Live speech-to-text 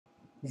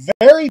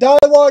Very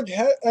dialogue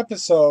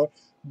episode,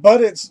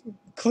 but it's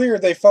clear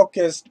they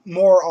focused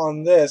more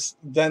on this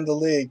than the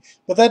league.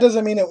 But that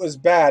doesn't mean it was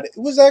bad. It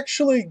was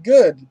actually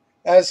good,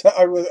 as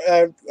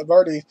I've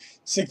already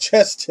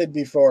suggested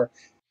before.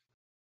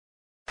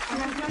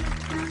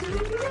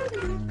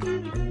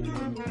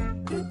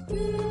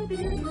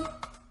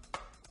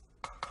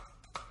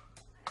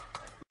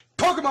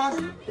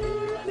 Pokemon!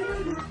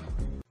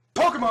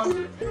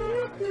 Pokemon! Pokemon!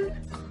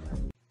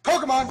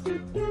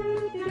 Pokemon!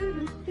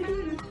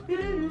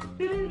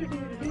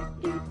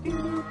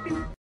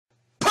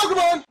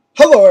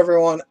 Hello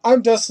everyone,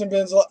 I'm Dustin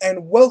Benzel,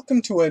 and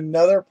welcome to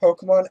another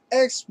Pokemon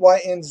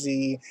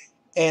XY&Z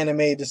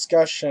anime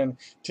discussion.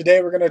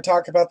 Today we're going to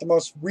talk about the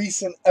most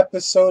recent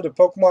episode of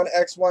Pokemon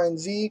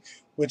XY&Z,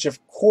 which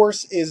of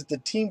course is the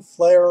Team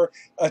Flare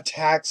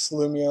attacks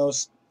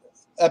Lumiose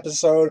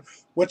episode,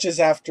 which is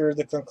after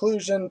the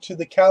conclusion to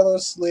the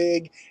Kalos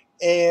League,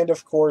 and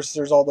of course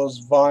there's all those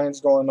vines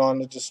going on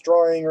to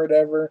destroying or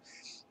whatever.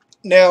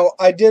 Now,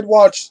 I did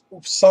watch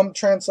some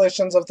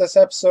translations of this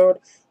episode,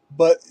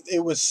 but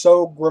it was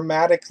so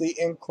grammatically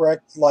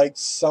incorrect, like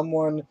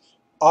someone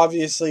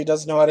obviously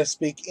doesn't know how to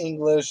speak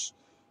English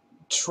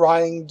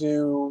trying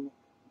to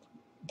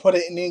put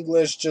it in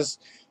English. Just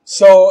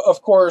so,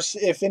 of course,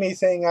 if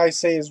anything I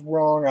say is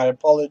wrong, I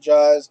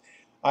apologize.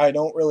 I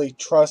don't really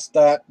trust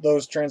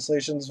those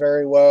translations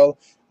very well.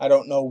 I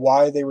don't know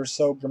why they were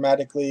so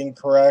grammatically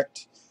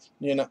incorrect.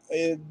 You know,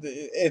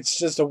 it's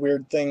just a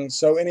weird thing.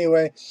 So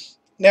anyway,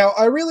 now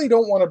I really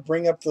don't want to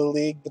bring up the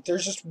league, but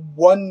there's just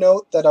one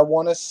note that I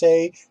want to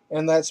say,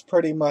 and that's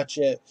pretty much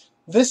it.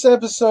 This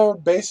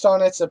episode, based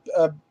on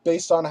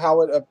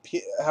how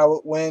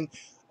it went,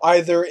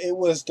 either it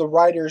was the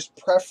writer's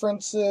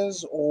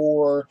preferences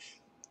or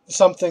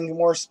something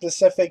more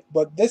specific,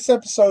 but this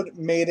episode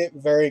made it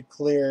very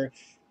clear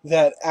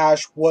that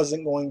Ash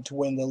wasn't going to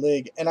win the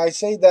league. And I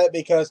say that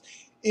because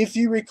if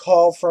you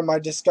recall from my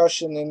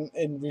discussion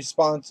in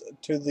response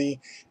to the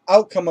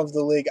outcome of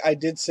the league, I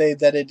did say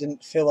that it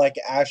didn't feel like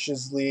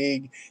Ash's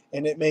league,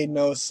 and it made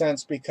no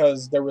sense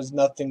because there was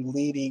nothing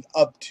leading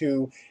up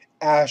to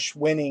Ash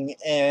winning,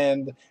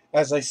 and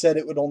as I said,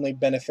 it would only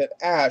benefit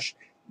Ash.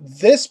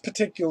 This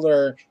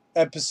particular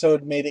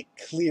episode made it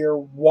clear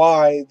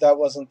why that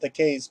wasn't the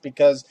case,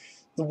 because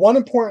the one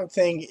important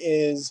thing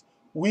is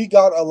we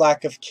got a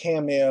lack of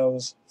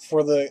cameos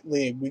for the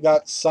league. We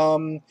got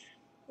some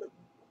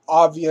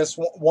obvious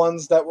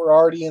ones that were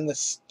already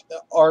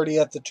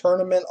at the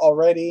tournament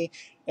already,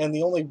 and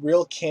the only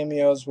real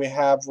cameos we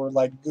have were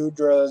like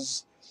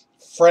Gudra's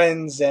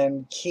friends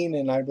and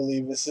Keenan, I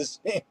believe is his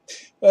name.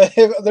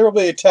 There will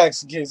be a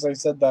text in case I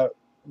said that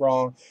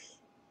wrong.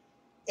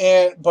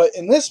 But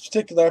in this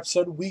particular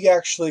episode, we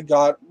actually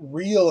got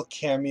real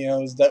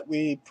cameos that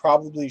we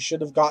probably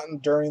should have gotten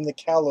during the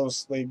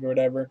Kalos League or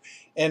whatever,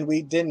 and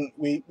we didn't.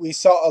 We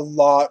saw a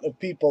lot of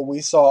people.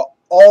 We saw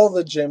all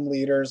the gym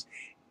leaders,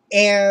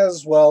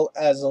 as well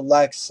as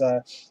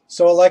Alexa.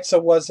 So Alexa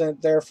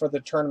wasn't there for the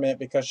tournament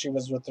because she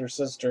was with her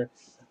sister.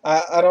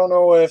 I don't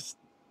know if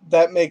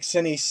that makes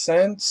any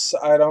sense.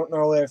 I don't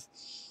know if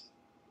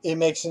it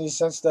makes any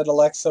sense that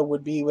Alexa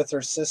would be with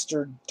her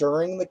sister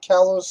during the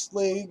Kalos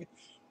League,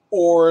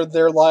 or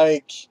they're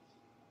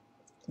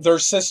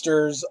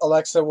sisters.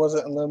 Alexa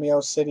wasn't in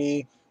Lumiose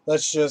City.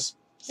 Let's just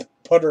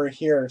put her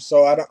here.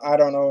 So I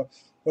don't know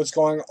what's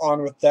going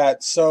on with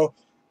that. So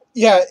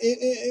yeah,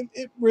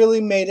 it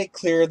really made it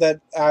clear that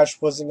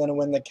Ash wasn't going to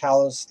win the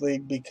Kalos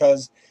League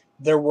because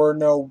there were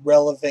no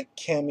relevant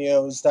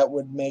cameos that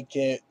would make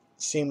it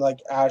seem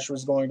like Ash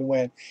was going to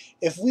win.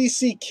 If we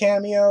see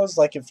cameos,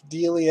 like if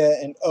Delia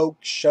and Oak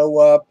show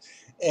up,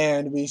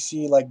 and we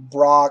see like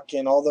Brock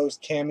and all those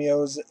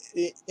cameos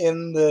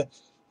in the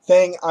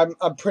thing,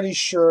 I'm pretty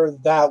sure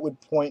that would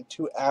point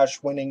to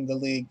Ash winning the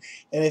league.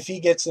 And if he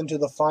gets into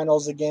the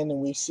finals again and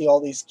we see all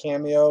these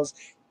cameos,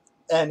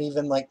 and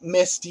even like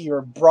Misty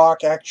or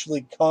Brock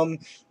actually come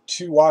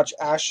to watch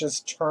Ash's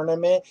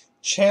tournament,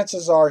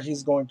 chances are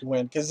he's going to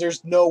win, because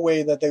there's no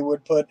way that they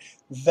would put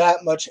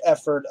that much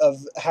effort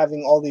of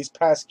having all these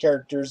past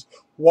characters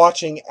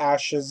watching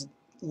Ash's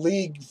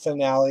league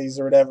finales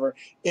or whatever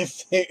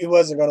if it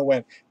wasn't going to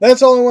win.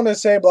 That's all I want to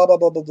say. Blah blah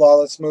blah blah blah.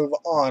 Let's move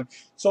on.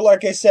 So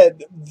like I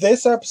said,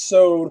 this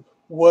episode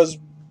was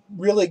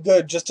really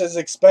good, just as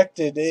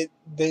expected.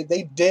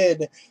 They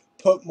did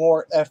put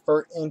more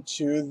effort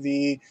into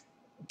the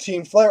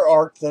Team Flare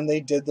arc than they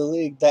did the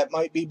league. That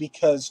might be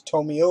because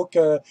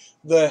Tomioka,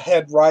 the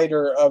head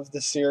writer of the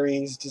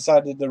series,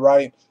 decided to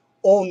write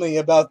only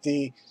about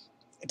the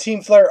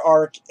Team Flare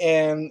arc,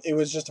 and it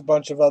was just a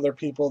bunch of other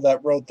people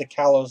that wrote the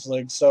Kalos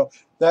League, so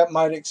that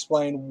might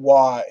explain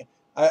why.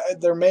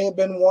 There may have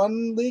been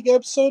one league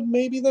episode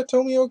maybe that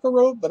Tomioka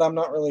wrote, but I'm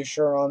not really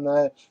sure on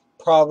that.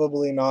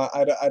 Probably not.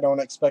 I don't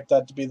expect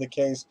that to be the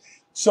case.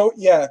 So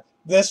yeah,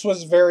 this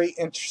was very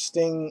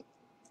interesting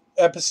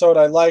episode.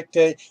 I liked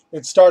it.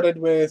 It started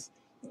with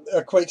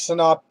a quick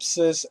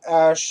synopsis.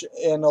 Ash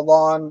and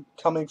Alon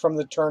coming from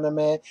the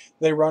tournament.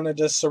 They run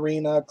into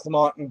Serena,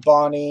 Clement, and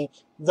Bonnie.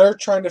 They're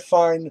trying to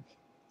find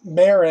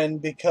Marin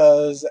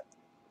because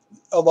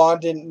Alon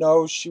didn't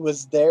know she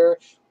was there,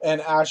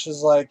 and Ash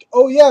is like,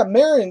 "Oh yeah,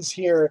 Marin's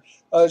here.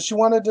 She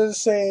wanted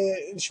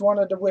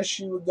to wish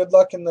you good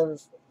luck in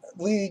the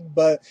league,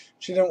 but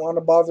she didn't want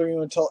to bother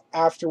you until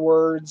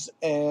afterwards."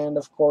 And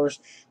of course,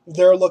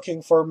 they're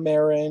looking for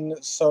Marin.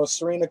 So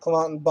Serena,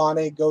 Clement, and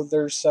Bonnet go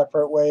their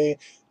separate way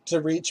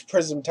to reach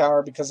Prism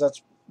Tower because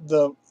that's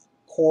the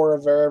core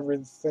of where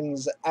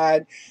everything's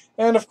at.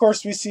 And of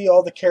course, we see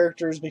all the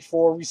characters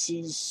before. We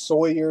see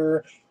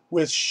Sawyer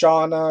with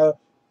Shauna,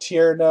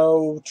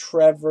 Tierno,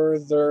 Trevor.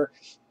 They're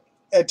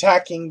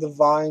attacking the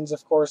vines,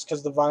 of course,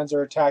 because the vines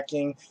are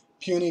attacking.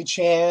 Puny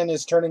Chan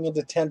is turning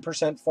into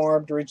 10%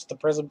 form to reach the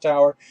Prism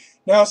Tower.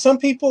 Now, some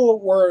people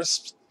were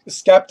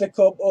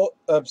skeptical.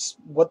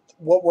 What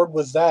word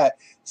was that?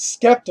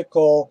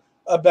 Skeptical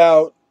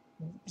about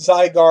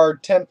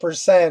Zygarde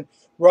 10%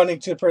 running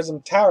to the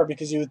Prism Tower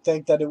because you would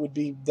think that it would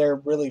be there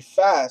really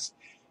fast.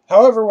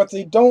 However, what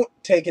they don't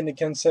take into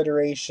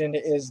consideration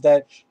is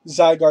that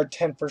Zygarde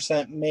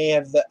 10% may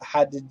have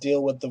had to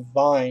deal with the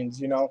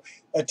vines,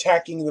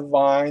 attacking the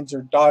vines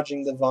or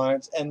dodging the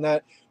vines, and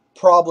that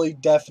probably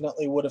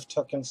definitely would have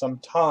taken some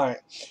time.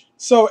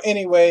 So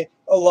anyway,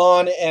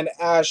 Alon and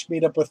Ash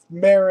meet up with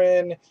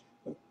Marin.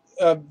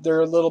 Marin's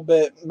a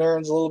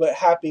little bit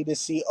happy to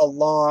see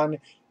Alon,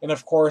 and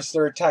of course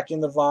they're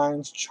attacking the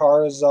vines.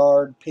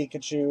 Charizard,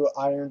 Pikachu,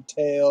 Iron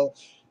Tail,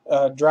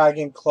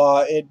 Dragon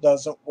Claw. It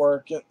doesn't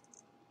work.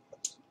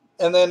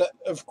 And then,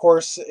 of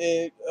course,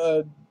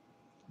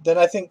 then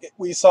I think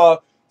we saw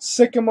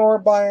Sycamore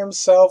by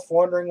himself,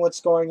 wondering what's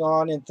going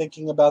on and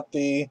thinking about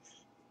the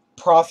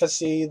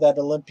prophecy that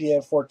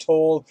Olympia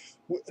foretold.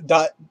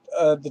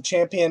 The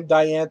champion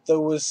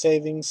Diantha was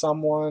saving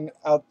someone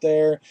out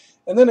there.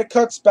 And then it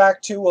cuts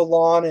back to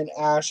Alon and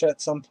Ash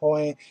at some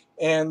point,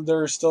 and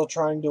they're still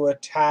trying to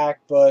attack,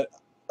 but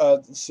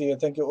let's see, I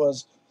think it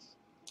was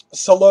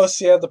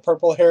Celosia, the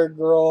purple-haired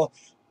girl.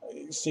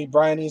 You see,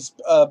 Bryony's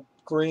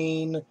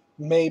green,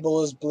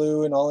 Mabel is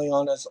blue, and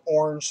Oleana is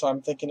orange, so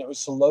I'm thinking it was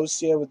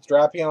Celosia with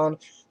Drapion.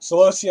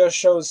 Celosia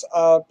shows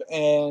up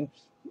and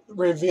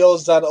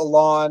reveals that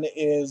Alon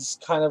is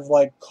kind of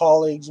like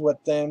colleagues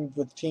with them,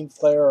 with Team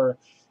Flare, or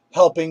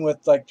helping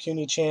with like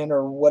Puny Chan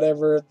or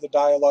whatever the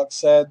dialogue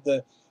said.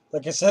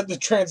 Like I said, the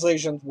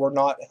translations were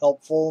not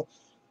helpful.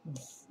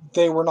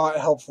 They were not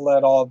helpful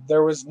at all.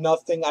 There was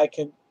nothing I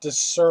could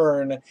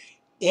discern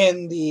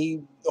in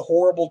the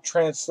horrible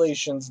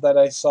translations that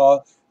I saw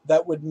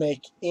that would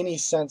make any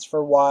sense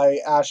for why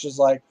Ash is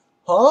like,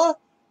 huh?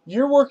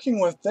 You're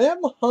working with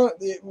them? Huh?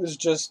 It was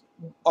just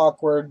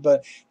awkward,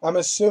 but I'm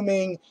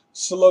assuming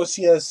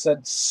Celosia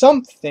said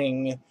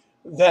something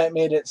that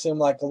made it seem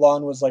like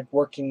Alon was like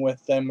working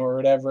with them or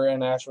whatever,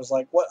 and Ash was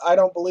like, "What? I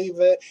don't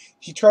believe it."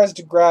 He tries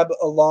to grab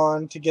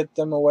Alon to get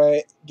them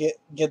away,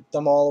 get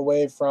them all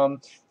away from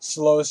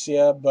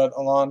Celosia, but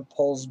Alon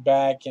pulls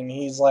back, and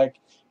he's like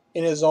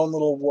in his own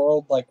little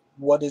world, like,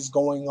 what is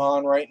going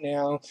on right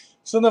now?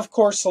 So then, of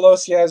course,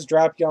 Celosia has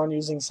Drapion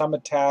using some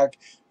attack.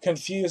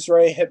 Confuse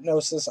Ray,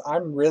 Hypnosis.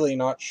 I'm really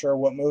not sure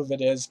what move it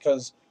is,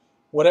 because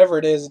whatever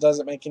it is, it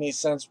doesn't make any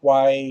sense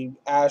why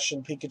Ash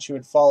and Pikachu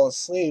would fall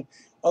asleep.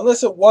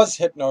 Unless it was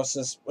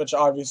Hypnosis, which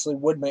obviously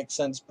would make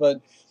sense,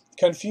 but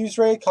Confuse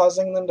Ray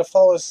causing them to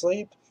fall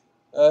asleep?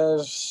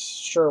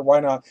 Sure, why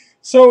not?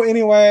 So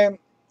anyway,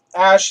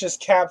 Ash is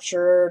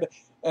captured,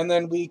 and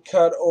then we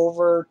cut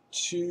over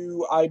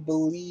to, I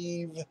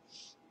believe,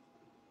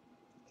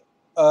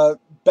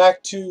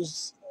 back to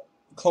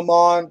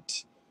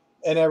Clement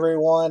and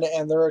everyone,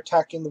 and they're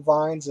attacking the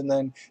vines, and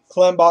then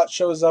Clembot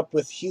shows up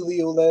with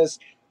Heliolisk,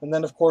 and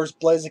then of course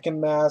Blaziken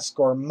Mask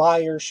or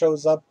Meyer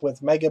shows up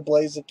with Mega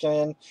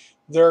Blaziken.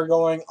 They're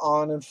going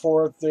on and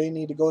forth. They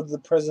need to go to the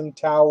Prism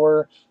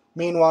Tower.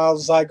 Meanwhile,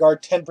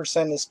 Zygarde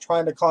 10% is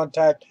trying to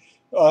contact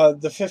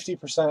the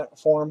 50%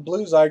 form.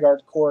 Blue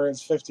Zygarde Core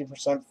is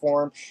 50%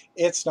 form.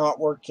 It's not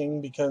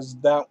working because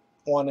that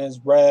one is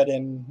red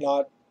and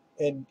not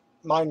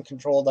mind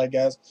controlled, I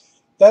guess.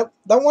 That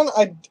one,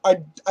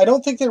 I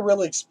don't think they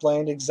really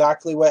explained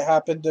exactly what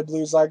happened to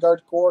Blue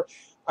Zygarde Core.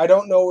 I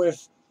don't know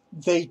if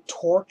they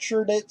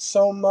tortured it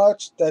so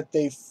much that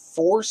they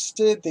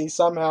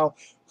somehow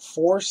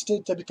forced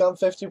it to become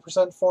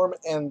 50% form,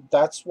 and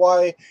that's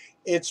why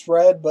it's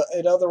red, but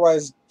it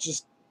otherwise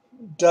just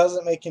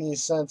doesn't make any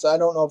sense. I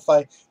don't know if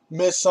I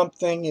missed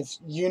something. If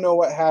you know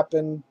what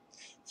happened,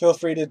 feel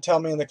free to tell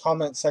me in the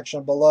comment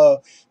section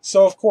below.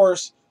 So, of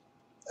course,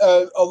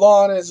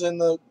 Alon is in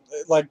the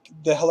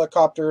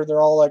helicopter.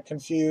 They're all like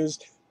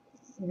confused.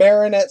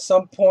 Marin at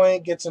some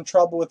point gets in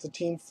trouble with the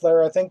Team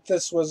Flare. I think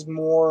this was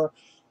more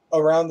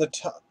around the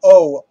time.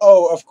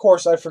 Of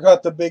course, I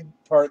forgot the big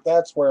part.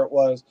 That's where it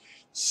was.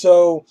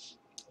 So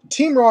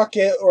Team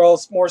Rocket, or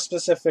else more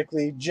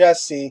specifically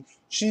Jessie,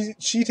 she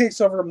takes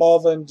over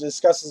Malva and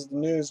discusses the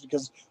news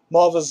because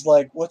Malva's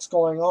like, "What's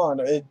going on?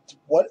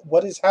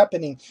 What is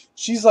happening?"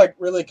 She's like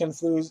really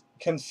confused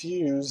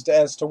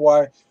as to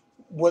why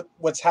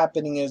what's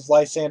happening is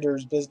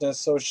Lysander's business.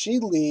 So she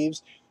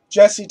leaves.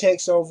 Jessie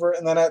takes over,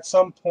 and then at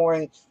some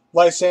point,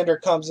 Lysander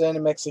comes in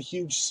and makes a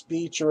huge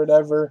speech or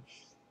whatever.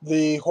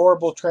 The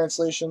horrible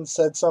translation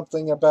said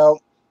something about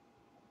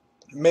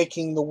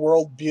making the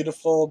world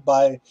beautiful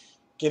by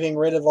getting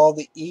rid of all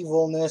the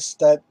evilness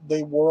that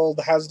the world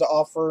has to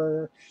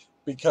offer,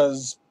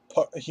 because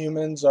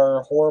humans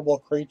are horrible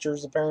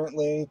creatures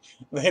apparently.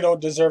 They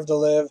don't deserve to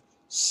live.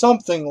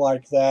 Something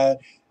like that.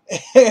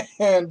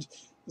 And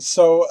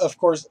so, of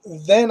course,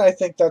 then I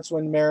think that's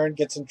when Marin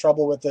gets in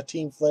trouble with the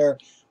Team Flare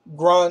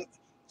grunt.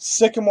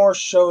 Sycamore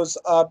shows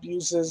up,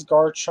 uses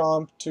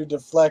Garchomp to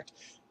deflect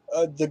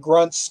the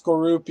grunt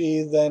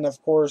Skorupi. Then,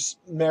 of course,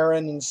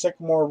 Marin and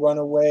Sycamore run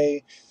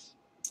away.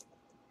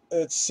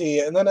 Let's see,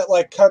 and then it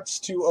like cuts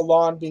to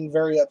Alon being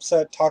very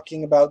upset,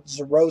 talking about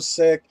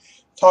Xerosic,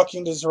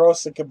 talking to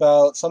Xerosic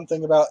about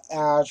something about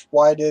Ash.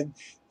 Why did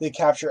they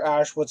capture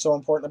Ash? What's so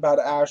important about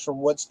Ash, or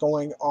what's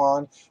going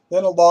on?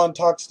 Then Alon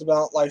talks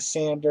about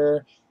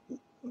Lysander.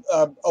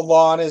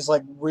 Alon is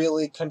like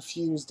really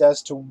confused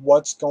as to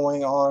what's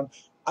going on.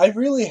 I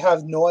really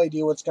have no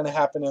idea what's going to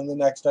happen in the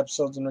next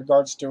episodes in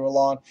regards to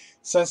Alon,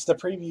 since the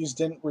previews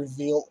didn't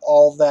reveal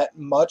all that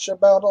much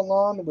about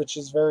Alon, which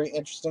is very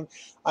interesting.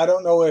 I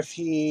don't know if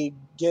he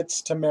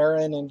gets to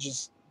Marin and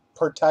just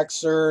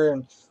protects her,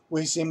 and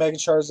we see Mega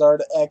Charizard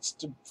X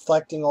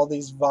deflecting all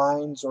these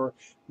vines, or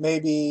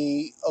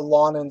maybe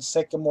Alon and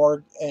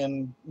Sycamore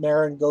and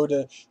Marin go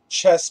to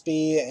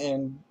Chespy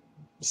and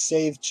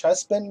save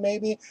Chespin,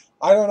 maybe?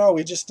 I don't know.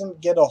 We just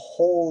didn't get a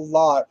whole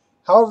lot.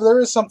 However, there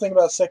is something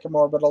about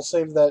Sycamore, but I'll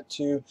save that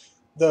to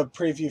the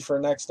preview for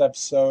next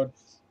episode,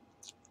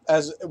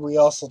 as we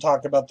also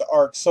talk about the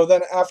arc. So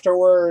then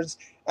afterwards,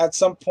 at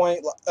some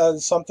point,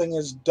 something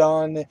is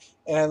done,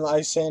 and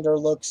Lysander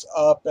looks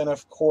up, and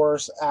of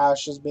course,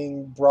 Ash is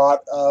being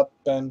brought up,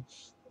 and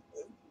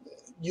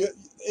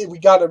we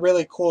got a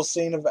really cool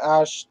scene of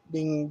Ash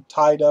being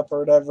tied up or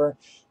whatever,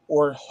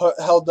 or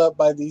held up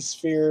by these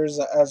spheres,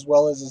 as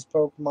well as his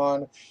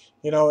Pokemon.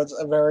 It's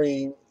a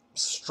very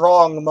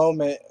strong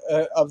moment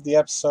of the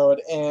episode.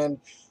 And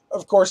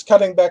of course,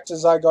 cutting back to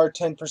Zygarde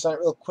 10%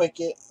 real quick,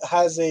 it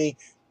has a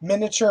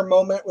miniature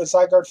moment with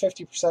Zygarde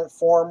 50%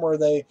 form where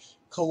they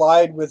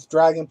collide with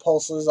Dragon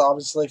Pulses.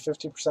 Obviously,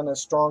 50%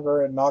 is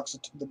stronger and knocks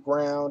it to the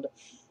ground.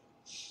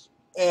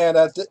 And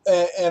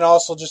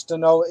also just to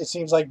know, it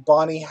seems like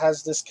Bonnie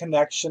has this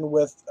connection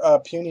with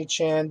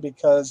Puny-chan,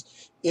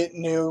 because it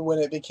knew when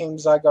it became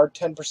Zygarde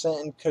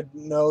 10% and could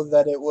know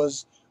that it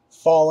was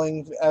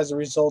falling as a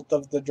result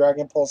of the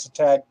Dragon Pulse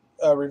attack,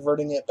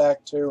 reverting it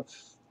back to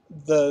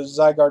the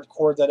Zygarde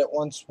core that it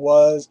once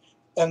was.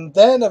 And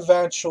then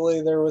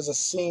eventually there was a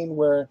scene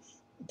where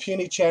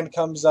Puny-chan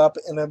comes up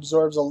and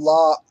absorbs a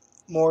lot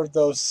more of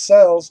those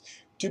cells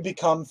to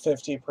become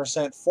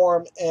 50%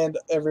 form, and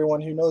everyone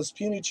who knows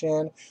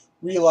Puny-chan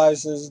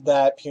realizes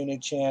that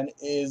Puny-chan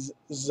is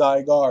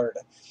Zygarde.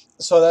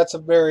 So that's a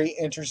very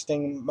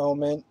interesting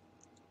moment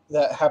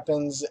that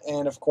happens,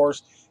 and of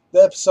course,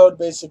 the episode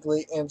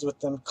basically ends with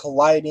them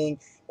colliding,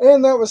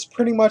 and that was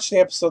pretty much the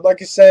episode.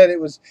 Like I said,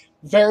 it was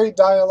very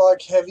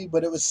dialogue heavy,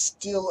 but it was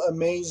still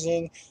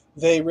amazing.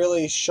 They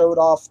really showed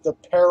off the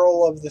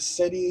peril of the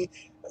city.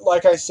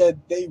 Like I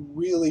said, they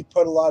really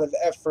put a lot of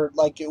effort.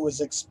 Like it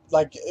was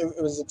expected. It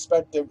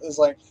was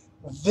like,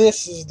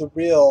 this is the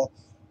real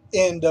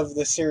end of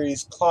the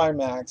series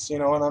climax,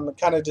 and I'm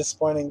kind of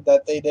disappointed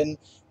that they didn't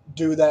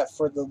do that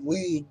for the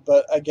league,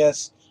 but I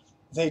guess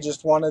they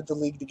just wanted the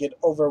league to get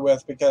over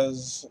with,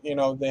 because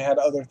they had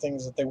other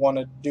things that they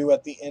wanted to do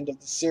at the end of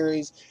the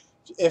series.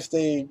 If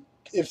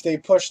they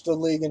push the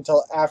league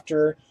until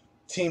after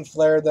Team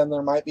Flare, then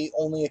there might be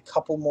only a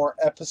couple more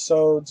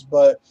episodes,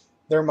 but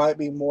there might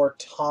be more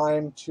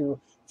time to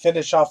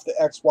finish off the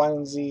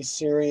XY&Z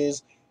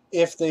series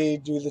if they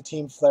do the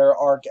Team Flare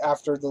arc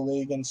after the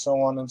league, and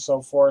so on and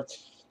so forth.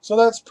 So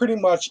that's pretty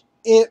much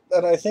it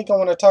that I think I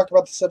want to talk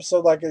about this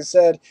episode. Like I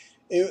said,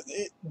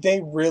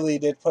 they really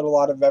did put a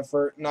lot of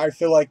effort, and I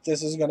feel like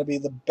this is going to be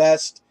the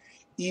best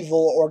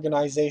evil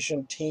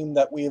organization team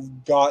that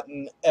we've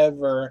gotten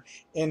ever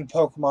in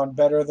Pokemon,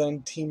 better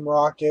than Team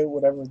Rocket,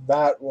 whatever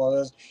that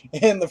was,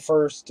 in the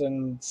first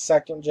and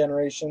second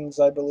generations,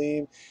 I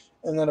believe.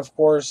 And then, of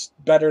course,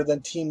 better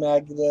than Team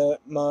Magma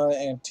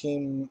and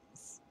Team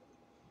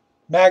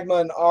Magma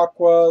and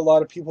Aqua. A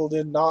lot of people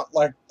did not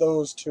like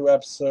those two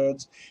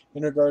episodes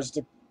in regards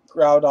to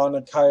Groudon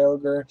and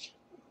Kyogre.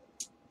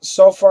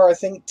 So far, I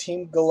think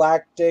Team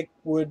Galactic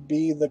would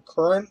be the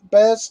current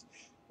best,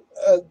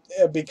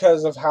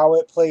 because of how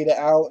it played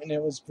out, and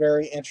it was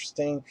very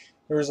interesting.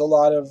 There was a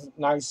lot of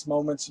nice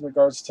moments in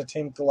regards to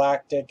Team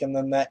Galactic, and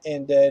then that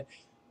ended.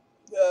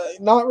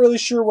 Not really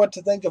sure what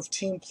to think of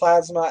Team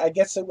Plasma. I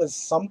guess it was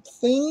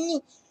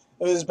something.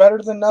 It was better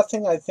than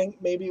nothing. I think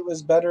maybe it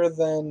was better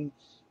than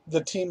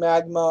the Team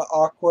Magma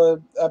Aqua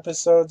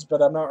episodes,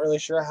 but I'm not really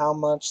sure how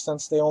much,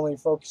 since they only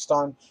focused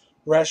on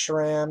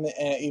Reshiram,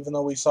 even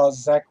though we saw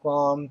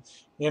Zekrom.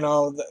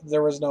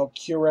 There was no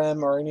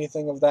Kyurem or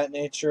anything of that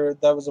nature.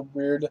 That was a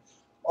weird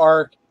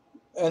arc.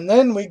 And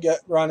then we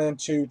run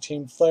into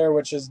Team Flare,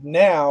 which is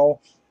now,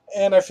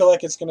 and I feel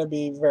like it's going to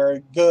be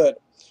very good.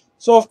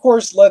 So, of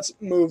course, let's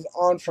move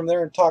on from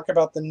there and talk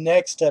about the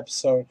next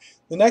episode.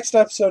 The next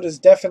episode is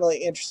definitely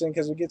interesting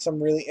because we get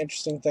some really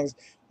interesting things.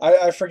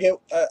 I forget,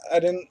 I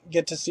didn't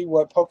get to see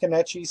what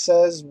Pokenechi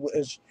says,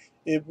 which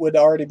it would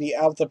already be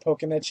out, the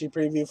Pokenechi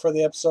preview for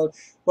the episode.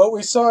 But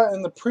we saw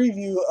in the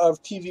preview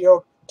of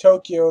TV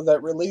Tokyo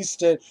that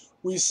released it,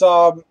 we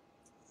saw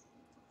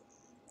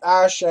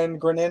Ash and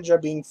Greninja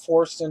being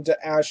forced into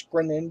Ash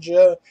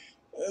Greninja.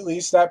 At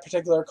least that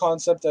particular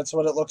concept, that's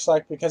what it looks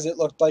like, because it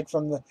looked like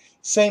from the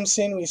same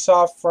scene we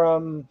saw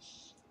from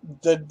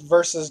the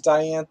versus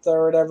Diantha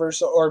or whatever.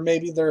 So, or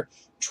maybe they're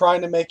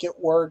trying to make it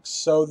work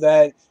so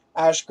that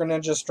Ash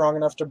Greninja is strong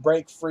enough to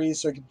break free,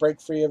 so he can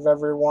break free of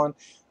everyone.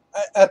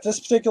 At this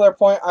particular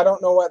point, I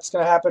don't know what's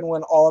going to happen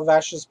when all of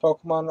Ash's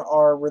Pokemon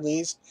are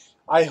released.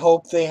 I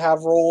hope they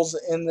have roles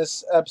in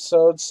this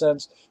episode,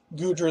 since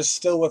Gudra's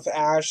still with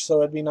Ash, so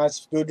it'd be nice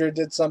if Gudra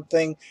did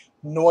something,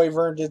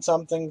 Noivern did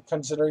something,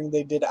 considering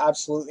they did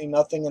absolutely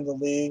nothing in the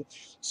league.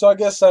 So I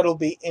guess that'll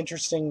be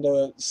interesting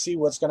to see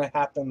what's going to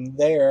happen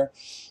there.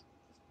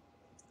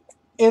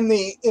 In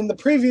the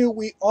preview,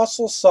 we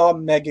also saw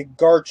Mega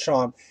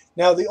Garchomp.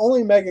 Now, the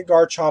only Mega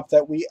Garchomp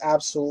that we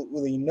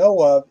absolutely know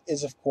of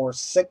is, of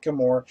course,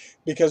 Sycamore,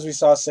 because we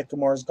saw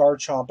Sycamore's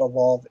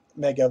Garchomp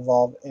Mega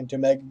Evolve into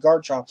Mega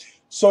Garchomp.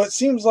 So it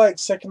seems like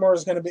Sycamore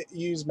is going to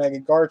use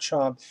Mega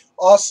Garchomp.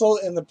 Also,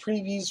 in the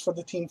previews for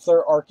the Team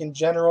Flare arc in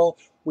general,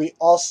 we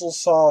also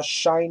saw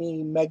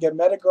Shiny Mega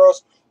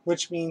Metagross,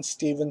 which means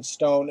Steven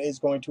Stone is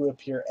going to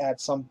appear at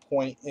some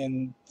point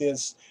in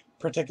this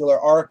particular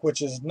arc,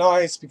 which is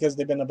nice because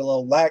they've been a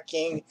little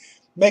lacking.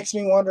 Makes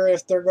me wonder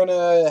if they're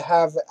gonna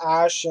have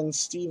Ash and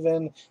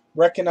Steven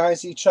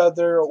recognize each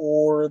other,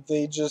 or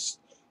they just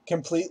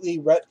completely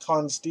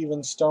retcon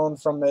Steven Stone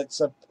from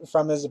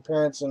his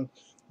appearance in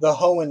the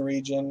Hoenn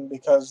region,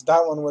 because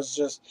that one was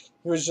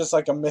he was just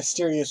like a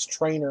mysterious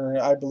trainer,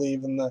 I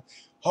believe, in the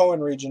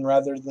Hoenn region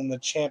rather than the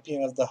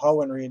champion of the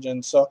Hoenn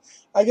region. So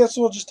I guess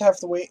we'll just have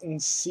to wait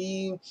and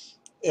see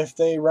if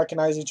they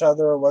recognize each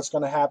other or what's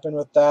going to happen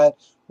with that.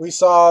 We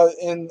saw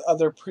in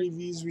other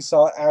previews, we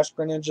saw Ash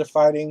Greninja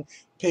fighting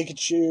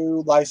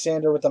Pikachu,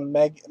 Lysander with a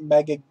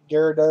Mega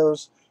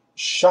Gyarados,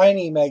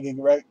 shiny Mega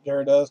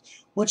Gyarados,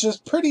 which is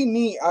pretty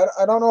neat.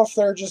 I don't know if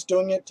they're just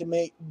doing it to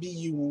be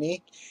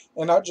unique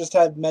and not just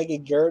have Mega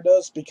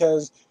Gyarados,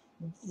 because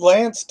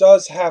Lance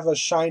does have a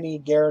shiny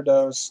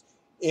Gyarados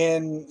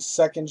in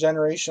second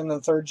generation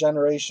and third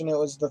generation. It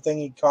was the thing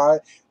he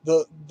caught,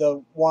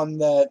 the one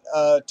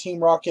that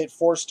Team Rocket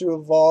forced to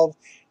evolve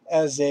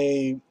as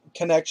a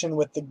connection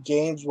with the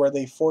games where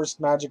they forced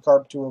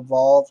Magikarp to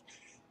evolve,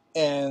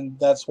 and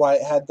that's why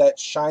it had that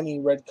shiny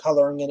red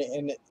coloring in it,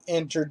 and it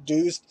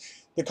introduced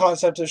the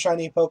concept of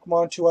shiny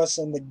Pokemon to us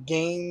in the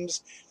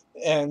games,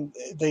 and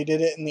they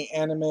did it in the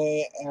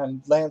anime,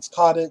 and Lance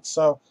caught it.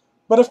 So,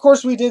 but of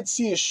course we did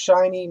see a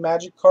shiny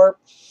Magikarp,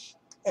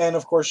 and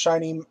of course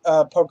shiny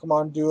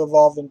Pokemon do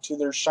evolve into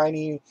their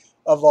shiny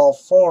evolved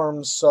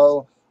forms,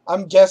 so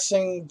I'm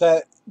guessing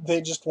that they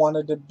just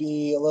wanted to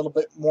be a little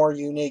bit more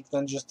unique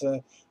than just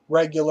a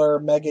regular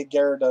Mega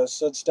Gyarados.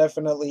 So it's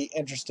definitely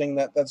interesting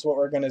that that's what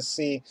we're going to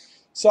see.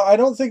 So I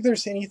don't think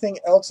there's anything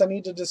else I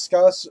need to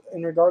discuss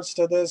in regards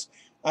to this.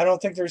 I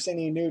don't think there's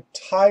any new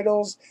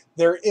titles.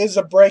 There is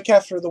a break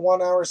after the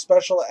 1 hour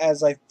special,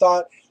 as I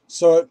thought.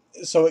 So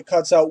it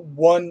cuts out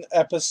one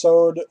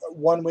episode,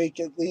 1 week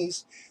at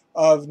least,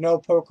 of no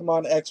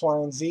Pokemon X, Y,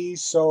 and Z.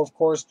 So of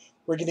course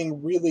we're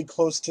getting really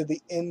close to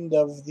the end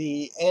of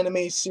the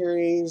anime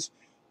series,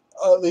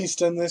 at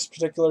least in this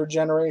particular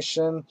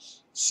generation.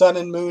 Sun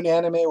and Moon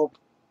anime will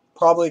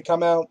probably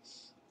come out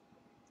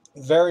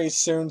very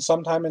soon,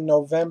 sometime in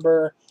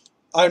November.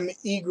 I'm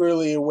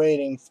eagerly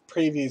awaiting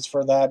previews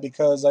for that,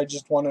 because I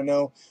just want to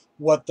know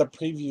what the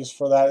previews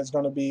for that is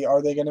going to be.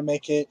 Are they going to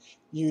make it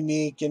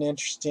unique and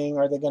interesting?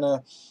 Are they going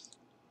to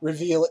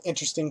reveal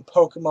interesting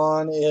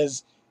Pokemon?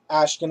 Is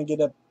Ash going to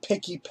get a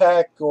Picky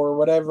Peck or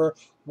whatever?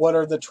 What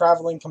are the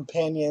traveling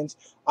companions?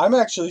 I'm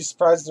actually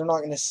surprised they're not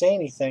going to say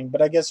anything,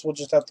 but I guess we'll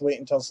just have to wait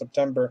until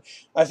September.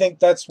 I think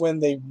that's when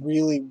they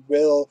really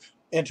will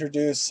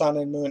introduce Sun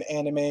and Moon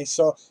anime.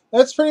 So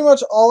that's pretty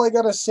much all I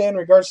got to say in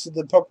regards to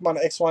the Pokemon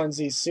X, Y, and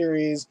Z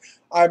series.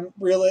 I'm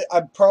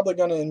probably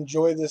going to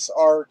enjoy this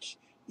arc,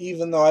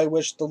 even though I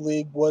wish the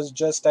League was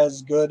just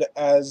as good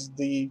as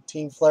the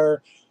Team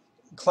Flare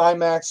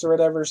climax or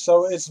whatever.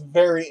 So it's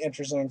very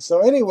interesting.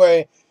 So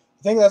anyway,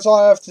 I think that's all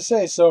I have to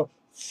say. So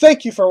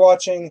thank you for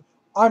watching.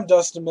 I'm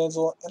Dustin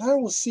Benzel, and I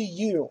will see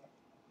you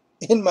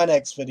in my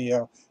next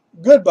video.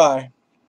 Goodbye.